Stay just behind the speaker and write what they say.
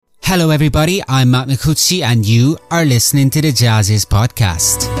Hello everybody, I'm Matt Micucci and you are listening to the JAZZIZ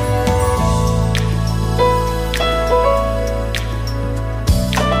podcast.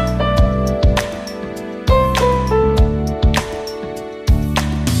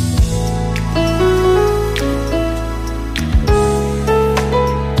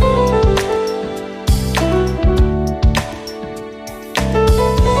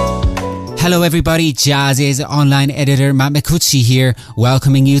 Hello everybody, JAZZIZ online editor Matt Micucci here,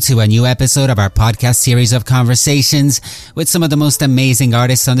 welcoming you to a new episode of our podcast series of conversations with some of the most amazing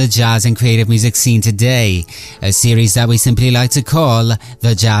artists on the jazz and creative music scene today. A series that we simply like to call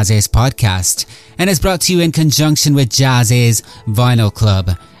the JAZZIZ podcast, and is brought to you in conjunction with JAZZIZ Vinyl Club,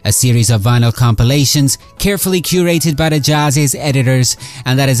 a series of vinyl compilations carefully curated by the JAZZIZ editors,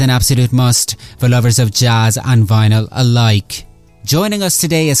 and that is an absolute must for lovers of jazz and vinyl alike. Joining us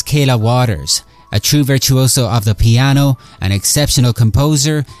today is KAYLA Waters, a true virtuoso of the piano, an exceptional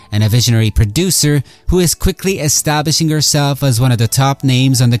composer, and a visionary producer who is quickly establishing herself as one of the top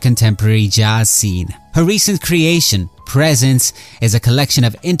names on the contemporary jazz scene. Her recent creation, Presence, is a collection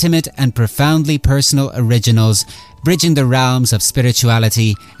of intimate and profoundly personal originals, bridging the realms of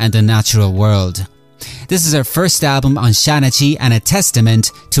spirituality and the natural world. This is her first album on Shanachi and a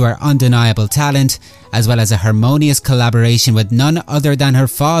testament to her undeniable talent, as well as a harmonious collaboration with none other than her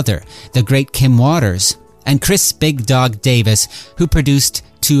father, the great Kim Waters, and Chris Big Dog Davis, who produced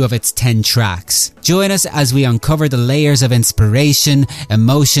 2 of its 10 tracks. Join us as we uncover the layers of inspiration,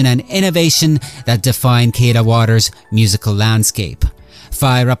 emotion and innovation that define KAYLA Waters' musical landscape.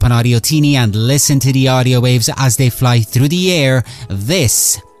 Fire up an Audio Teeny and listen to the audio waves as they fly through the air.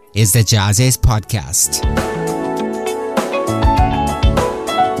 This is the JAZZIZ podcast.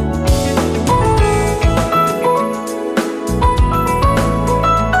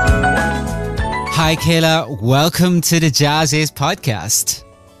 Hi KAYLA, welcome to the JAZZIZ podcast.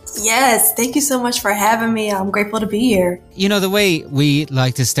 Yes, thank you so much for having me. I'm grateful to be here. You know, the way we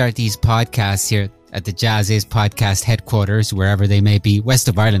like to start these podcasts here at the JAZZIZ podcast headquarters, wherever they may be, west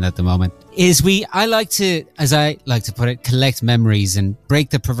of Ireland at the moment, is I like to, as I like to put it, collect memories and break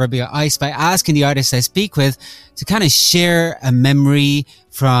the proverbial ice by asking the artists I speak with to kind of share a memory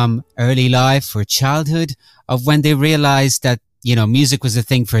from early life or childhood of when they realized that, you know, music was a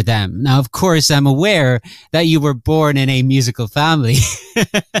thing for them. Now, of course, I'm aware that you were born in a musical family.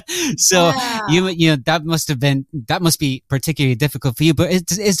 So, yeah. That must be particularly difficult for you. But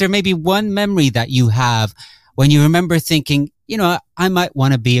is there maybe one memory that you have when you remember thinking, you know, I might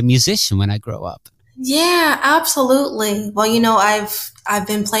want to be a musician when I grow up? Yeah, absolutely. Well, you know, I've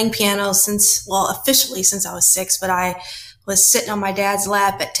been playing piano officially since I was 6, but I was sitting on my dad's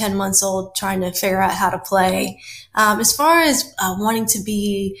lap at 10 months old trying to figure out how to play. As far as wanting to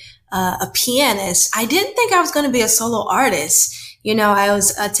be a pianist, I didn't think I was going to be a solo artist. You know, I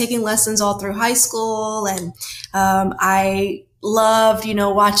was taking lessons all through high school, and I loved, you know,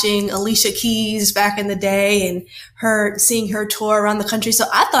 watching Alicia Keys back in the day and seeing her tour around the country. So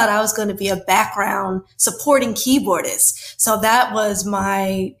I thought I was going to be a background supporting keyboardist. So that was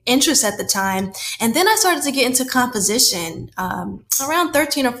my interest at the time. And then I started to get into composition. Around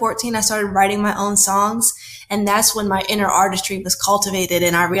 13 or 14, I started writing my own songs. And that's when my inner artistry was cultivated.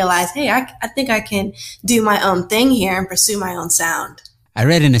 And I realized, hey, I think I can do my own thing here and pursue my own sound. I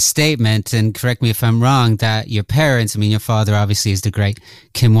read in a statement, and correct me if I'm wrong, that your parents, I mean, your father obviously is the great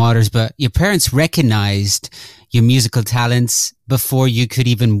Kim Waters, but your parents recognized your musical talents before you could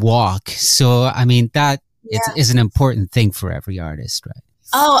even walk. So, I mean, that is an important thing for every artist, right?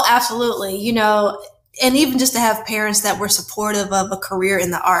 Oh, absolutely. You know, and even just to have parents that were supportive of a career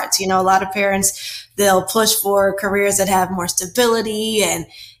in the arts. You know, a lot of parents, they'll push for careers that have more stability. And,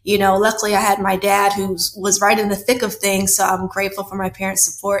 you know, luckily I had my dad who was right in the thick of things. So I'm grateful for my parents'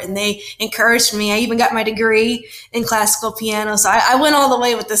 support, and they encouraged me. I even got my degree in classical piano. So I went all the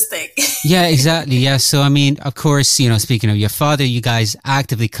way with this thing. Yeah, exactly. Yeah. So, I mean, of course, you know, speaking of your father, you guys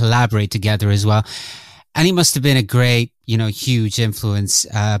actively collaborate together as well. And he must have been a great, you know, huge influence.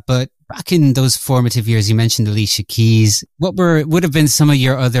 But back in those formative years, you mentioned Alicia Keys. What would have been some of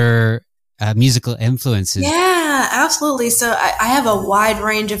your other musical influences? Yeah, absolutely. So I have a wide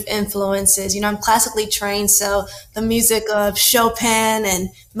range of influences. You know, I'm classically trained, so the music of Chopin and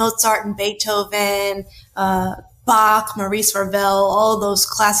Mozart and Beethoven, Bach, Maurice Ravel, all of those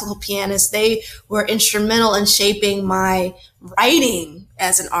classical pianists, they were instrumental in shaping my writing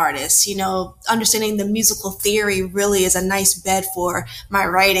as an artist. You know, understanding the musical theory really is a nice bed for my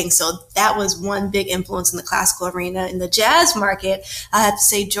writing. So that was one big influence in the classical arena. In the jazz market, I have to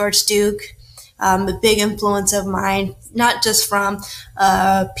say George Duke, a big influence of mine, not just from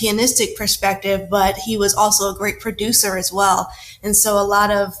a pianistic perspective, but he was also a great producer as well. And so a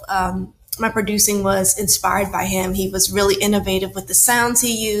lot of my producing was inspired by him. He was really innovative with the sounds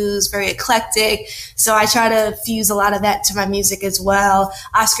he used, very eclectic. So I try to fuse a lot of that to my music as well.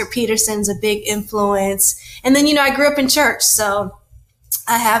 Oscar Peterson's a big influence. And then, I grew up in church, so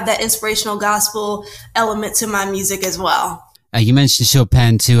I have that inspirational gospel element to my music as well. You mentioned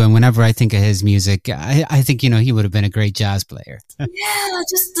Chopin too, and whenever I think of his music, I think, he would have been a great jazz player. Yeah,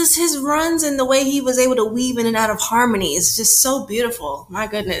 just his runs and the way he was able to weave in and out of harmony is just so beautiful. My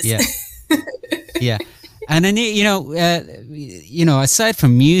goodness. Yeah. Yeah. And then, aside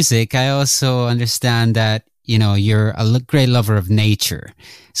from music, I also understand that, you're a great lover of nature.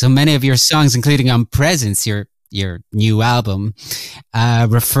 So many of your songs, including on Presence, your new album,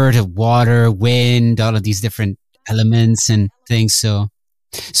 refer to water, wind, all of these different elements and things. So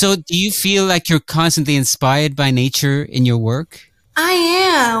do you feel like you're constantly inspired by nature in your work? I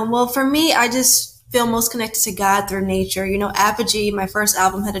am. Well, for me, I just feel most connected to God through nature. Apogee, my first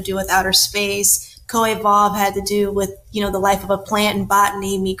album, had to do with outer space. Co-Evolve had to do with, the life of a plant and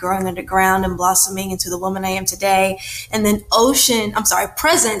botany, me growing underground and blossoming into the woman I am today. And then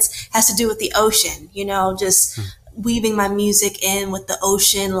Presence has to do with the ocean, just weaving my music in with the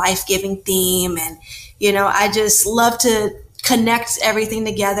ocean, life-giving theme. And, I just love to connect everything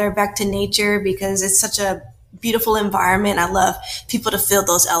together back to nature because it's such a beautiful environment. I love people to feel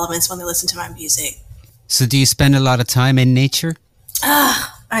those elements when they listen to my music. So do you spend a lot of time in nature?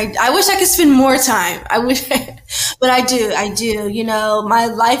 I wish I could spend more time. But I do. My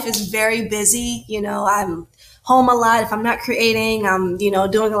life is very busy. I'm home a lot. If I'm not creating, I'm,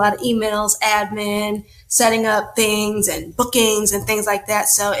 doing a lot of emails, admin, setting up things and bookings and things like that.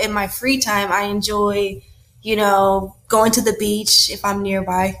 So in my free time, I enjoy, going to the beach if I'm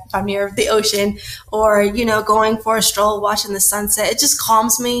nearby, if I'm near the ocean, or, going for a stroll, watching the sunset. It just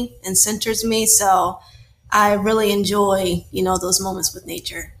calms me and centers me. So I really enjoy, those moments with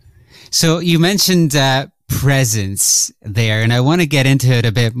nature. So you mentioned presence there, and I want to get into it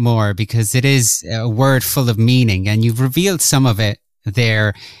a bit more because it is a word full of meaning, and you've revealed some of it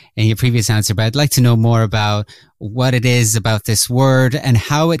there in your previous answer, but I'd like to know more about what it is about this word and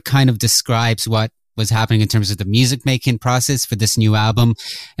how it kind of describes what was happening in terms of the music making process for this new album,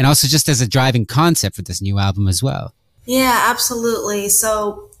 and also just as a driving concept for this new album as well. Yeah, absolutely.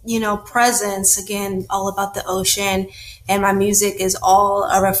 So, presence, again, all about the ocean, and my music is all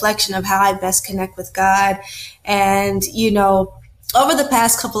a reflection of how I best connect with God. And, over the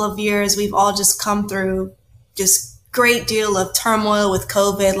past couple of years, we've all just come through just great deal of turmoil with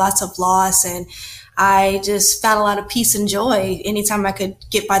COVID, lots of loss, and I just found a lot of peace and joy anytime I could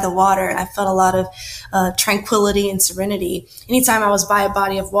get by the water. I felt a lot of tranquility and serenity anytime I was by a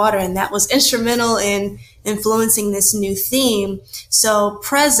body of water, and that was instrumental in influencing this new theme. So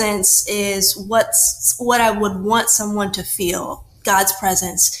presence is what I would want someone to feel, God's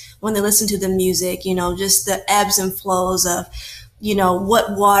presence, when they listen to the music, just the ebbs and flows of,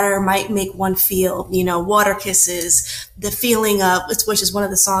 what water might make one feel, water kisses, the feeling of, which is one of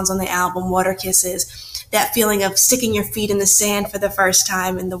the songs on the album, Water Kisses, that feeling of sticking your feet in the sand for the first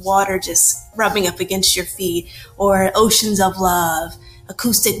time and the water just rubbing up against your feet, or oceans of love,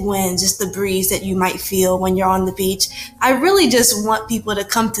 acoustic wind, just the breeze that you might feel when you're on the beach. I really just want people to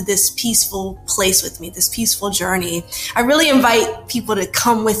come to this peaceful place with me, this peaceful journey. I really invite people to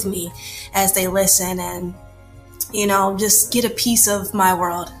come with me as they listen and, just get a piece of my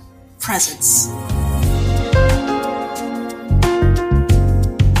world. Presence.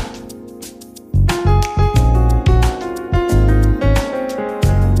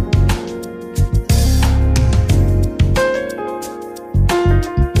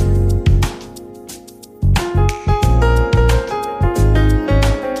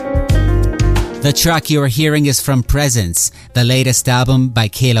 The track you are hearing is from Presence, the latest album by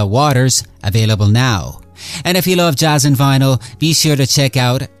KAYLA Waters, available now. And if you love jazz and vinyl, be sure to check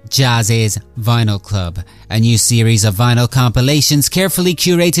out JAZZIZ Vinyl Club, a new series of vinyl compilations carefully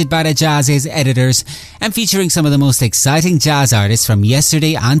curated by the JAZZIZ editors and featuring some of the most exciting jazz artists from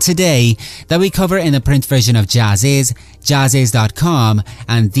yesterday and today that we cover in the print version of JAZZIZ, JAZZIZ.com,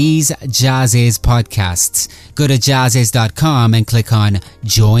 and these JAZZIZ podcasts. Go to JAZZIZ.com and click on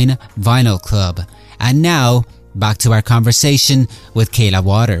Join Vinyl Club. And now, back to our conversation with KAYLA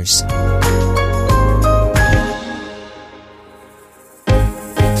Waters.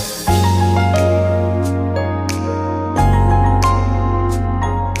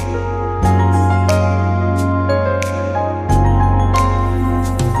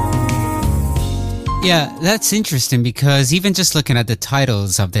 Yeah, that's interesting because even just looking at the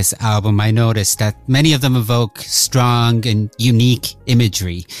titles of this album, I noticed that many of them evoke strong and unique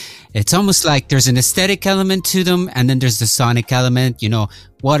imagery. It's almost like there's an aesthetic element to them, and then there's the sonic element,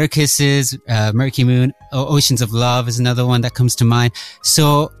 Water Kisses, Murky Moon, Oceans of Love is another one that comes to mind.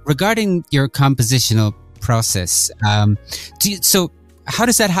 So regarding your compositional process, how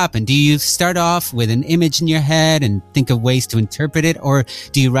does that happen? Do you start off with an image in your head and think of ways to interpret it? Or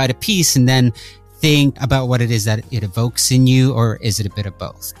do you write a piece and then think about what it is that it evokes in you? Or is it a bit of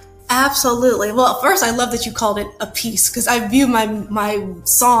both? Absolutely. Well, first, I love that you called it a piece because I view my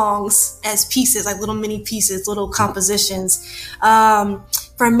songs as pieces, like little mini pieces, little compositions.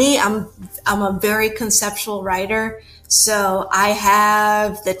 For me, I'm a very conceptual writer. So I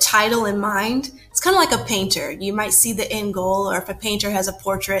have the title in mind. It's kind of like a painter. You might see the end goal, or if a painter has a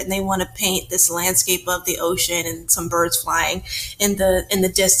portrait and they want to paint this landscape of the ocean and some birds flying in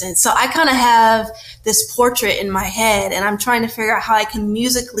the distance. So I kind of have this portrait in my head, and I'm trying to figure out how I can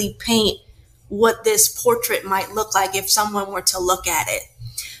musically paint what this portrait might look like if someone were to look at it.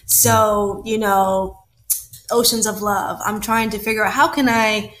 So, Oceans of Love. I'm trying to figure out how can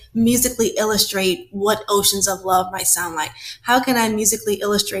I musically illustrate what Oceans of Love might sound like. How can I musically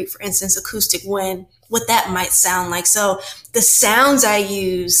illustrate, for instance, Acoustic Wind, what that might sound like. So the sounds I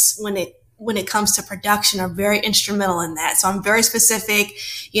use when it comes to production are very instrumental in that. So I'm very specific,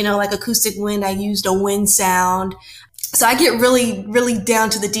 like Acoustic Wind, I used a wind sound. So I get really, really down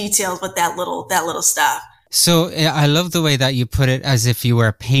to the details with that little stuff. So I love the way that you put it as if you were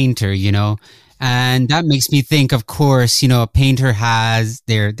a painter, And that makes me think, of course, a painter has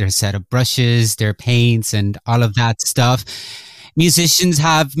their set of brushes, their paints, and all of that stuff. Musicians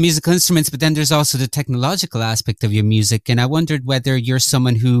have musical instruments, but then there's also the technological aspect of your music. And I wondered whether you're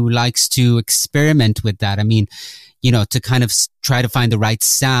someone who likes to experiment with that. I mean, to kind of try to find the right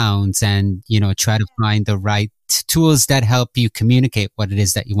sounds and, try to find the right tools that help you communicate what it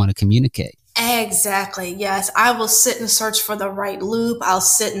is that you want to communicate. Exactly. Yes. I will sit and search for the right loop. I'll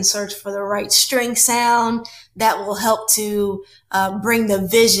sit and search for the right string sound that will help to bring the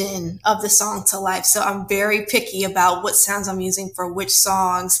vision of the song to life. So I'm very picky about what sounds I'm using for which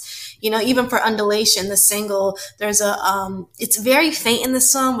songs. Even for Undulation, the single, there's it's very faint in the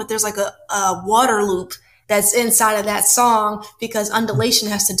song, but there's like a water loop that's inside of that song because Undulation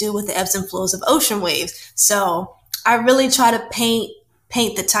has to do with the ebbs and flows of ocean waves. So I really try to paint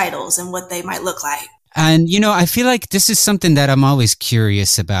the titles and what they might look like. And, I feel like this is something that I'm always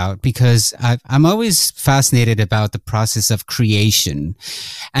curious about because I'm always fascinated about the process of creation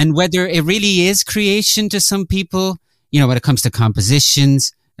and whether it really is creation to some people, when it comes to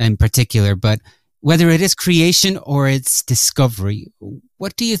compositions in particular, but whether it is creation or it's discovery.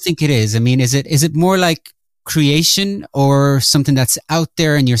 What do you think it is? I mean, is it more like creation or something that's out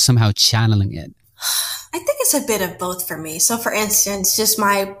there and you're somehow channeling it? I think it's a bit of both for me. So for instance, just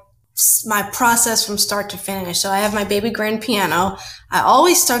my process from start to finish. So I have my baby grand piano. I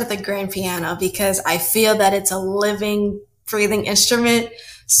always start at the grand piano because I feel that it's a living, breathing instrument.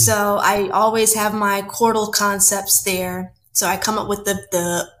 So I always have my chordal concepts there. So I come up with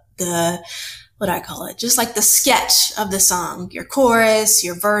the what do I call it? Just like the sketch of the song, your chorus,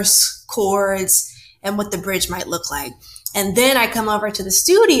 your verse, chords, and what the bridge might look like. And then I come over to the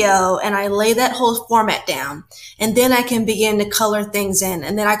studio and I lay that whole format down. And then I can begin to color things in.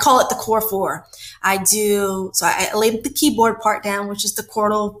 And then I call it the core four. I lay the keyboard part down, which is the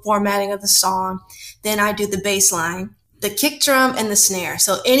chordal formatting of the song. Then I do the bass line, the kick drum, and the snare.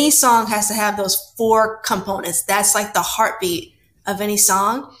 So any song has to have those four components. That's like the heartbeat of any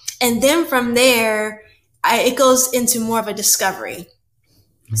song. And then from there, it goes into more of a discovery.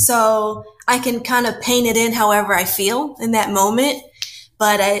 So I can kind of paint it in however I feel in that moment.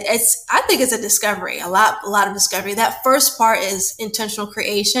 But I think it's a discovery, a lot of discovery. That first part is intentional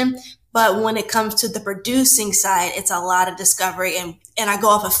creation. But when it comes to the producing side, it's a lot of discovery. And I go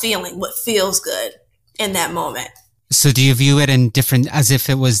off a feeling, what feels good in that moment. So do you view it as if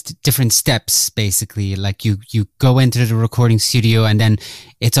it was different steps, basically? Like you go into the recording studio and then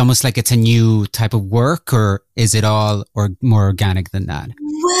it's almost like it's a new type of work, or is it all or more organic than that?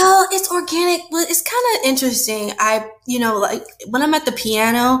 Well, it's organic, but it's kind of interesting. Like when I'm at the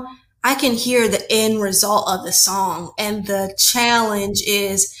piano, I can hear the end result of the song. And the challenge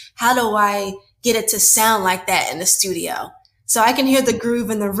is, how do I get it to sound like that in the studio? So I can hear the groove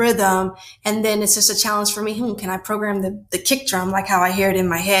and the rhythm, and then it's just a challenge for me. Can I program the kick drum like how I hear it in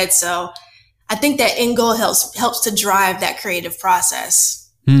my head? So I think that end goal helps to drive that creative process.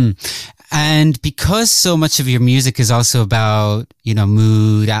 And because so much of your music is also about,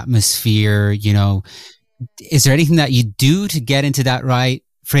 mood, atmosphere, is there anything that you do to get into that right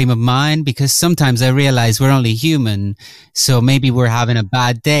frame of mind, because sometimes I realize we're only human. So maybe we're having a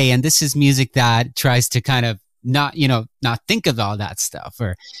bad day. And this is music that tries to kind of not, not think of all that stuff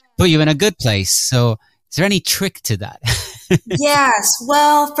or put you in a good place. So is there any trick to that? Yes.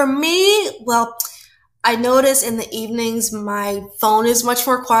 Well, for me, I notice in the evenings, my phone is much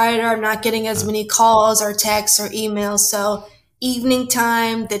more quieter. I'm not getting as many calls or texts or emails. So evening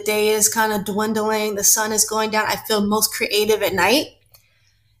time, the day is kind of dwindling. The sun is going down. I feel most creative at night.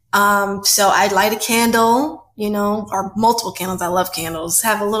 So I light a candle, or multiple candles. I love candles.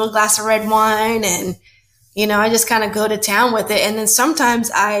 Have a little glass of red wine and, I just kind of go to town with it. And then sometimes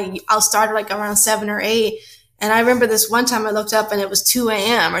I'll start like around 7 or 8. And I remember this one time I looked up and it was 2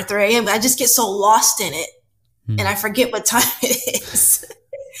 a.m. or 3 a.m. I just get so lost in it and I forget what time it is.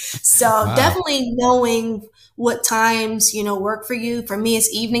 So wow. Definitely knowing what times, work for you. For me,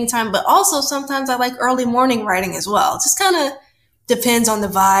 it's evening time, but also sometimes I like early morning writing as well. It just kind of depends on the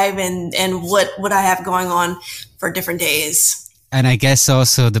vibe and what I have going on for different days. And I guess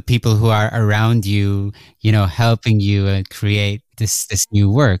also the people who are around you, helping you create this new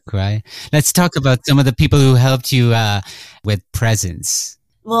work, right? Let's talk about some of the people who helped you with Presence.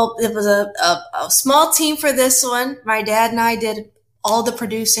 Well, it was a small team for this one. My dad and I did all the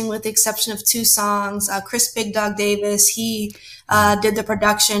producing with the exception of 2 songs. Chris Big Dog Davis, he did the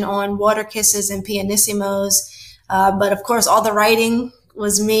production on Water Kisses and Pianissimos. But of course, all the writing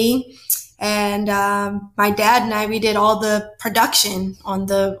was me. And my dad and I, we did all the production on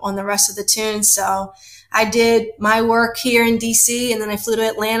the rest of the tunes. So I did my work here in DC, and then I flew to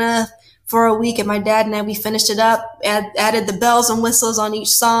Atlanta for a week, and my dad and I, we finished it up, added the bells and whistles on each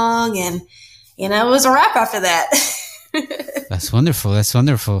song, and it was a wrap after that. That's wonderful. That's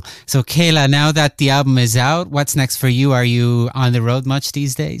wonderful. So KAYLA, now that the album is out, what's next for you? Are you on the road much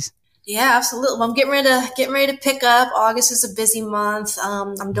these days? Yeah, absolutely. Well, I'm getting ready to pick up. August is a busy month.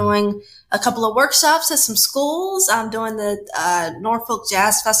 I'm doing a couple of workshops at some schools. I'm doing the Norfolk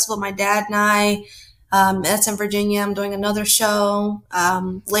Jazz Festival. My dad and I, that's in Virginia. I'm doing another show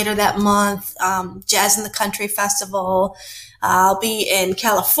later that month. Jazz in the Country Festival. I'll be in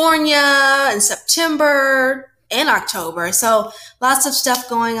California in September and October. So lots of stuff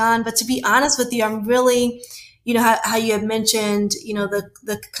going on. But to be honest with you, I'm really, how you had mentioned,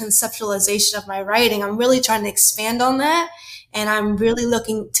 the conceptualization of my writing. I'm really trying to expand on that. And I'm really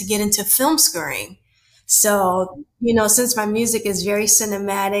looking to get into film scoring. So, since my music is very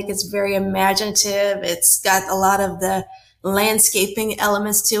cinematic, it's very imaginative, it's got a lot of the landscaping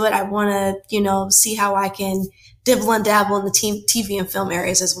elements to it. I want to, see how I can dibble and dabble in the TV and film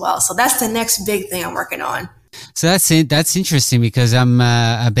areas as well. So that's the next big thing I'm working on. So that's interesting because I'm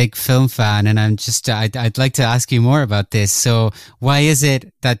a big film fan, and I'd like to ask you more about this. So why is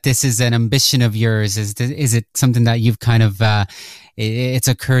it that this is an ambition of yours? Is it something that you've kind of it's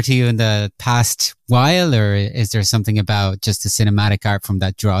occurred to you in the past while, or is there something about just the cinematic art form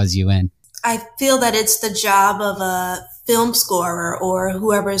that draws you in? I feel that it's the job of a film scorer or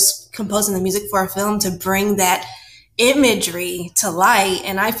whoever's composing the music for a film to bring that imagery to light.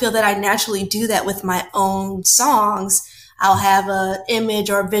 And I feel that I naturally do that with my own songs. I'll have an image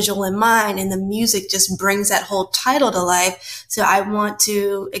or a visual in mind, and the music just brings that whole title to life. So I want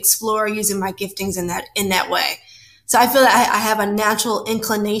to explore using my giftings in that way. So I feel that I have a natural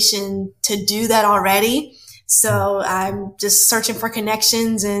inclination to do that already. So I'm just searching for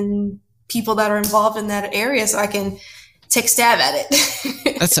connections and people that are involved in that area so I can take a stab at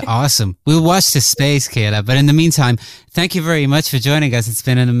it. That's awesome. We'll watch this space, KAYLA. But in the meantime, thank you very much for joining us. It's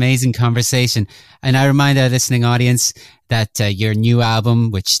been an amazing conversation. And I remind our listening audience that your new album,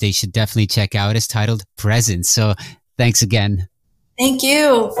 which they should definitely check out, is titled Presence. So thanks again. Thank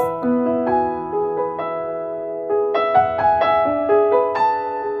you.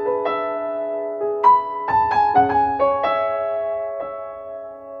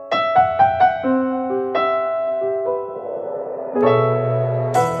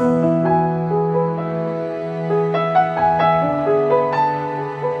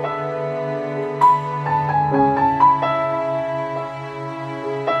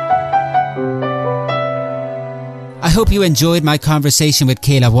 I hope you enjoyed my conversation with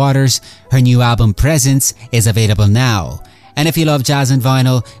KAYLA Waters. Her new album Presence is available now. And if you love jazz and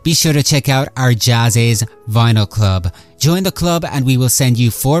vinyl, be sure to check out our JAZZIZ Vinyl Club. Join the club and we will send you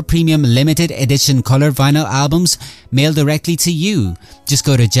 4 premium limited edition colored vinyl albums mailed directly to you. Just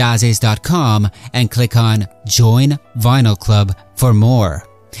go to jazziz.com and click on Join Vinyl Club for more.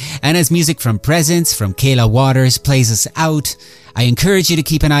 And as music from Presence from KAYLA Waters plays us out, I encourage you to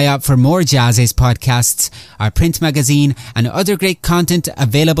keep an eye out for more JAZZIZ podcasts, our print magazine, and other great content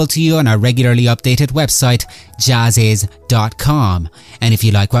available to you on our regularly updated website, jazziz.com. And if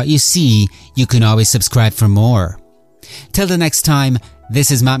you like what you see, you can always subscribe for more. Till the next time,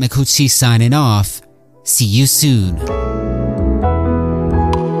 this is Matt Micucci signing off. See you soon.